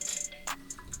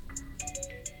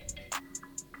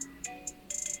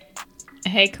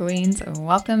Hey Queens,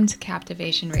 welcome to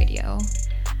Captivation Radio,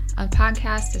 a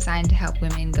podcast designed to help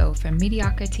women go from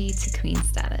mediocrity to queen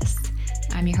status.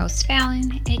 I'm your host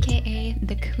Fallon, aka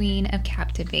the Queen of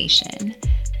Captivation.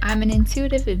 I'm an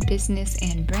intuitive business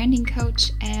and branding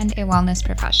coach and a wellness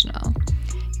professional.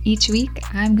 Each week,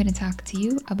 I'm going to talk to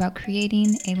you about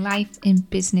creating a life and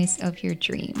business of your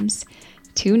dreams.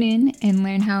 Tune in and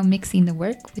learn how mixing the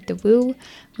work with the woo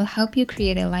will help you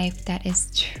create a life that is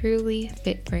truly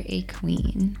fit for a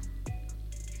queen.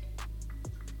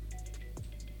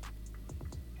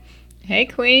 Hey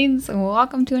queens,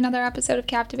 welcome to another episode of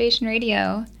Captivation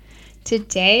Radio.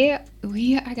 Today,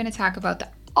 we are going to talk about the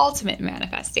ultimate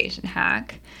manifestation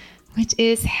hack, which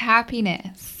is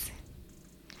happiness.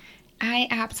 I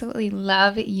absolutely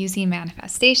love using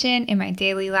manifestation in my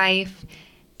daily life.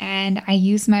 And I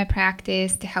use my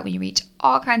practice to help me reach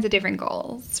all kinds of different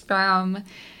goals, from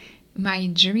my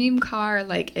dream car,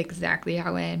 like exactly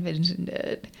how I envisioned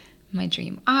it, my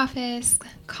dream office,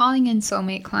 calling in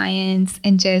soulmate clients,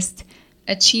 and just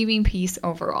achieving peace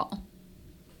overall.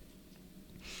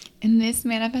 And this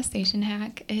manifestation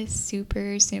hack is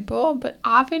super simple, but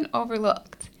often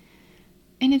overlooked.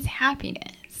 And it's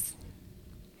happiness.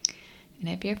 And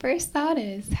if your first thought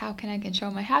is, how can I control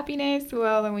my happiness?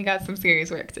 Well, then we got some serious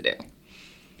work to do.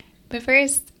 But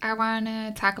first, I want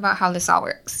to talk about how this all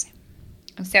works.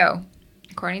 So,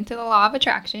 according to the law of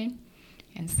attraction,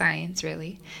 and science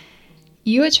really,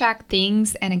 you attract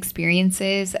things and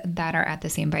experiences that are at the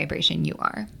same vibration you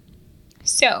are.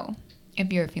 So,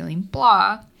 if you're feeling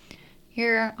blah,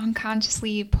 you're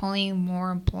unconsciously pulling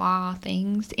more blah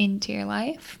things into your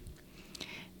life.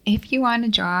 If you want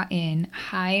to draw in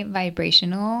high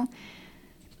vibrational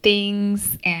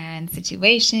things and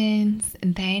situations,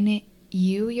 then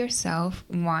you yourself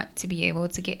want to be able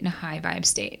to get in a high vibe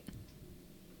state.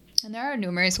 And there are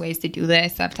numerous ways to do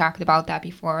this. I've talked about that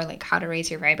before, like how to raise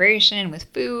your vibration with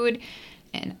food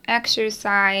and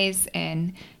exercise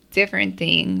and different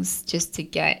things just to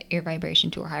get your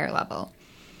vibration to a higher level.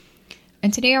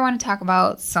 And today I want to talk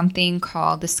about something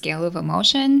called the scale of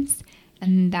emotions.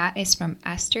 And that is from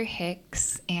Esther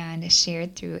Hicks and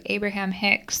shared through Abraham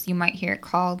Hicks. You might hear it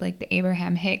called like the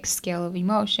Abraham Hicks scale of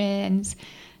emotions.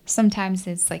 Sometimes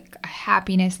it's like a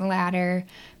happiness ladder.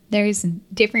 There's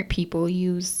different people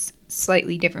use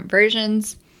slightly different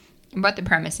versions, but the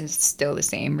premise is still the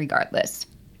same regardless.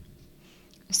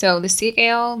 So the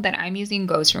scale that I'm using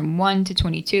goes from 1 to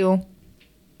 22.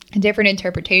 Different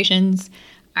interpretations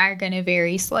are going to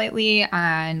vary slightly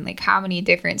on like how many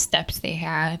different steps they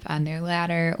have on their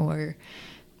ladder or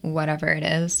whatever it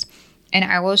is. And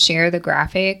I will share the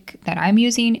graphic that I'm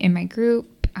using in my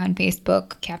group on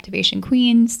Facebook, Captivation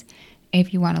Queens.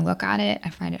 If you want to look at it, I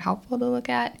find it helpful to look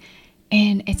at.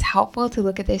 And it's helpful to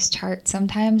look at this chart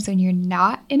sometimes when you're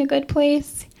not in a good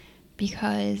place,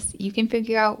 because you can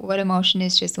figure out what emotion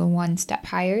is just one step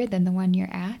higher than the one you're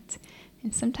at.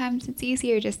 And sometimes it's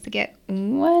easier just to get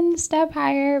one step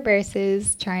higher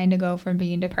versus trying to go from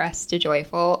being depressed to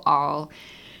joyful all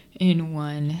in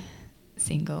one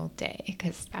single day,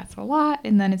 because that's a lot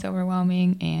and then it's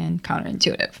overwhelming and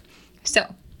counterintuitive.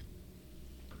 So,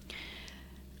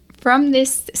 from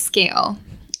this scale,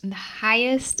 the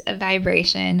highest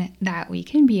vibration that we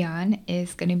can be on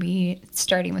is going to be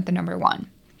starting with the number 1.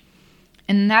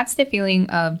 And that's the feeling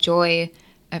of joy,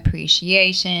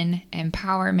 appreciation,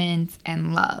 empowerment,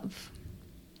 and love.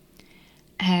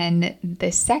 And the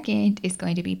second is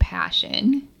going to be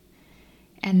passion.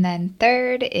 And then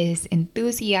third is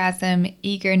enthusiasm,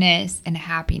 eagerness, and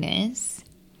happiness.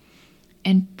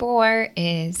 And 4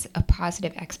 is a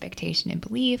positive expectation and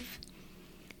belief.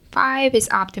 5 is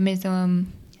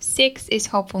optimism. 6 is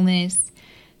hopefulness.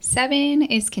 7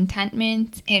 is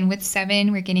contentment. And with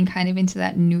 7, we're getting kind of into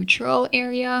that neutral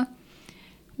area,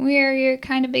 where you're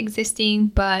kind of existing,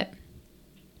 but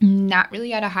not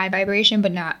really at a high vibration,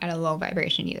 but not at a low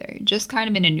vibration either. Just kind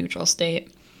of in a neutral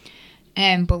state.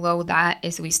 And below that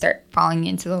is we start falling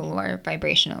into the lower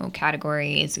vibrational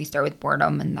categories. We start with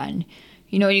boredom, and then,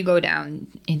 you go down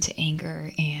into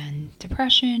anger and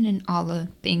depression and all the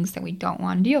things that we don't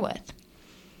want to deal with.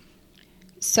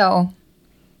 So,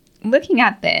 looking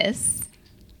at this,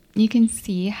 you can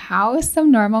see how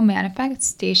some normal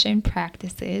manifestation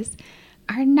practices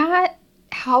are not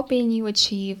helping you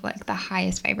achieve like the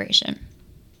highest vibration.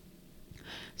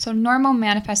 So normal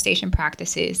manifestation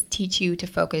practices teach you to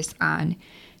focus on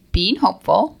being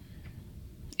hopeful,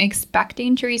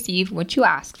 expecting to receive what you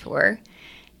asked for,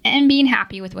 and being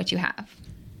happy with what you have.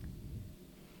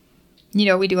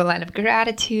 We do a lot of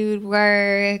gratitude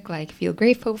work, like feel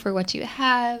grateful for what you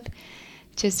have,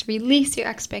 just release your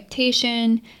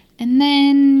expectation, and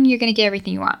then you're going to get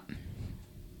everything you want.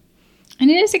 And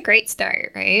it is a great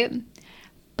start, right?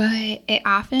 But it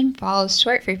often falls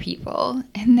short for people.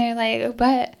 And they're like,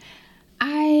 but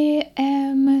I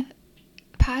am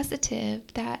positive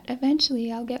that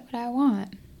eventually I'll get what I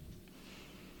want.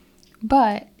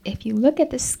 But if you look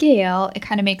at the scale, it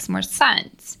kind of makes more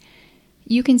sense.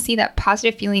 You can see that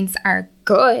positive feelings are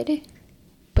good,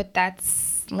 but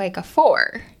that's like a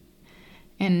 4.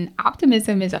 And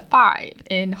optimism is a 5.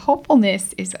 And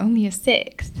hopefulness is only a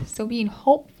 6. So being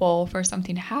hopeful for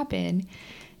something to happen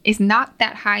is not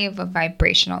that high of a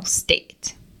vibrational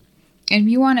state. And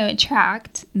if you want to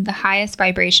attract the highest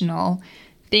vibrational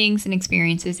things and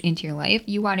experiences into your life,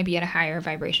 you want to be at a higher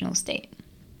vibrational state.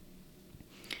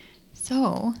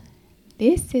 So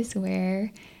this is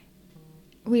where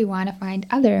we want to find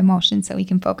other emotions that we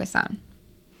can focus on.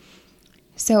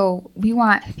 So we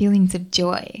want feelings of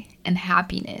joy and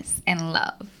happiness and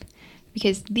love,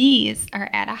 because these are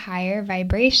at a higher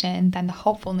vibration than the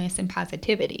hopefulness and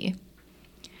positivity.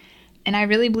 And I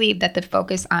really believe that the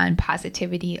focus on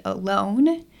positivity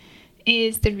alone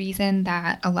is the reason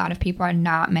that a lot of people are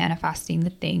not manifesting the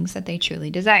things that they truly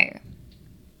desire.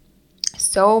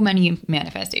 So many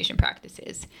manifestation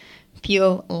practices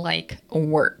feel like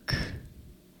work,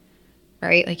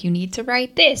 right? Like you need to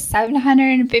write this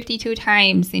 752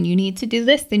 times, and you need to do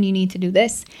this, and you need to do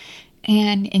this.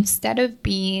 And instead of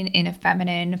being in a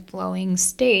feminine flowing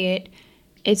state,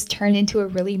 it's turned into a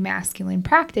really masculine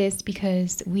practice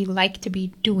because we like to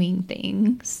be doing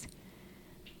things.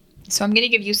 So I'm going to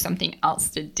give you something else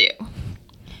to do,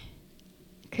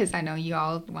 because I know you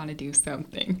all want to do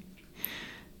something.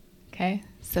 Okay,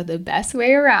 so the best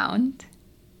way around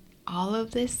all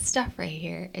of this stuff right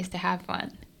here is to have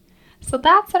fun. So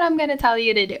that's what I'm going to tell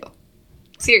you to do.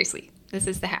 Seriously, this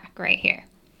is the hack right here.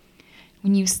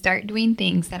 When you start doing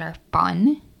things that are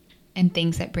fun and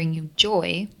things that bring you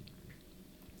joy,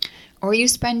 or you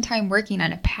spend time working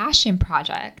on a passion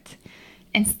project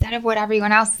instead of what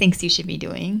everyone else thinks you should be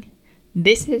doing,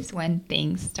 this is when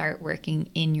things start working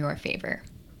in your favor.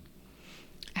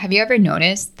 Have you ever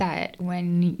noticed that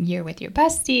when you're with your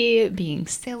bestie being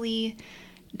silly,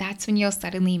 that's when you'll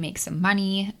suddenly make some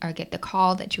money or get the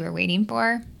call that you were waiting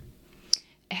for?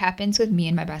 It happens with me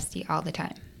and my bestie all the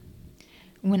time.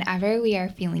 Whenever we are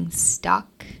feeling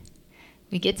stuck,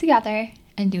 we get together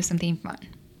and do something fun.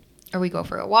 Or we go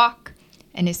for a walk,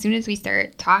 and as soon as we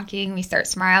start talking, we start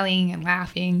smiling and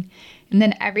laughing, and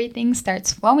then everything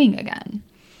starts flowing again.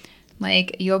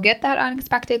 Like you'll get that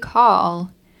unexpected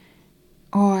call,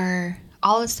 or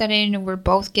all of a sudden we're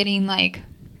both getting like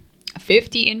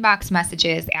 50 inbox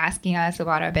messages asking us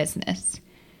about our business.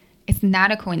 It's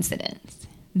not a coincidence.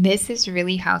 This is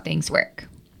really how things work.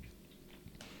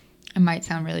 It might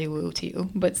sound really woo to you,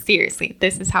 but seriously,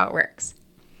 this is how it works.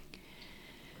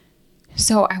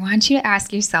 So I want you to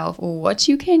ask yourself what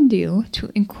you can do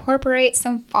to incorporate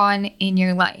some fun in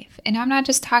your life. And I'm not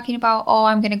just talking about,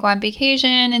 I'm going to go on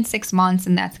vacation in 6 months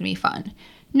and that's going to be fun.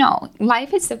 No,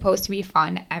 life is supposed to be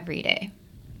fun every day.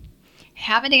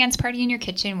 Have a dance party in your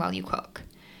kitchen while you cook.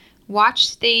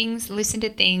 Watch things, listen to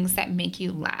things that make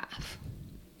you laugh.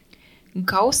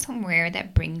 Go somewhere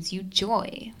that brings you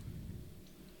joy.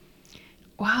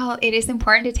 While it is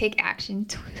important to take action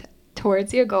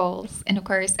towards your goals, and of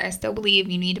course, I still believe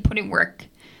you need to put in work.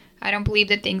 I don't believe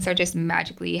that things are just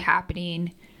magically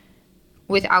happening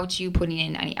without you putting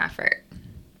in any effort.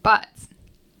 But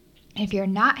if you're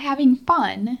not having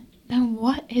fun, then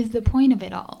what is the point of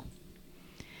it all?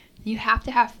 You have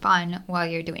to have fun while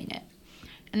you're doing it.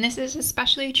 And this is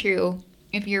especially true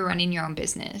if you're running your own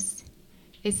business.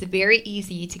 It's very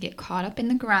easy to get caught up in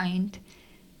the grind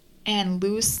and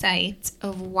lose sight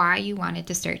of why you wanted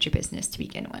to start your business to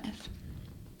begin with.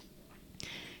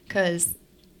 Because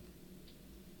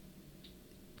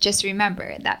just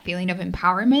remember that feeling of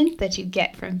empowerment that you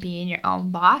get from being your own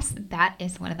boss, that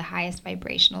is one of the highest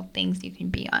vibrational things you can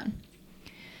be on.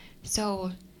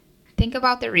 So think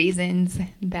about the reasons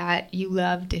that you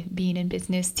loved being in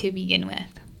business to begin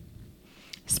with.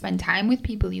 Spend time with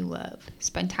people you love.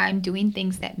 Spend time doing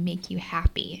things that make you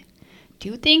happy.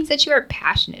 Do things that you are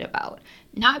passionate about.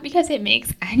 Not because it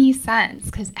makes any sense,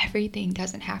 because everything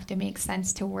doesn't have to make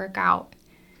sense to work out.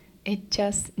 It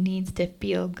just needs to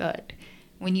feel good.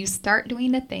 When you start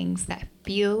doing the things that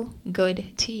feel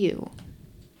good to you,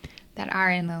 that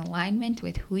are in alignment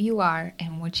with who you are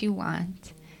and what you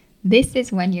want, this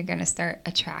is when you're going to start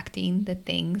attracting the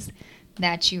things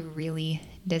that you really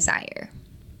desire.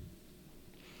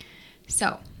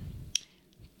 So,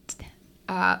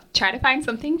 try to find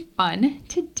something fun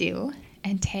to do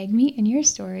and tag me in your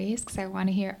stories because I want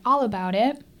to hear all about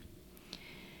it.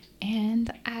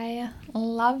 And I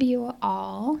love you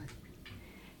all.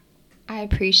 I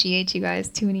appreciate you guys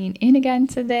tuning in again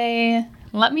today.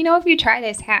 Let me know if you try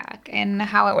this hack and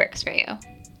how it works for you.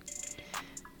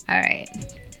 All right.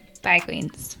 Bye,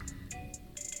 Queens.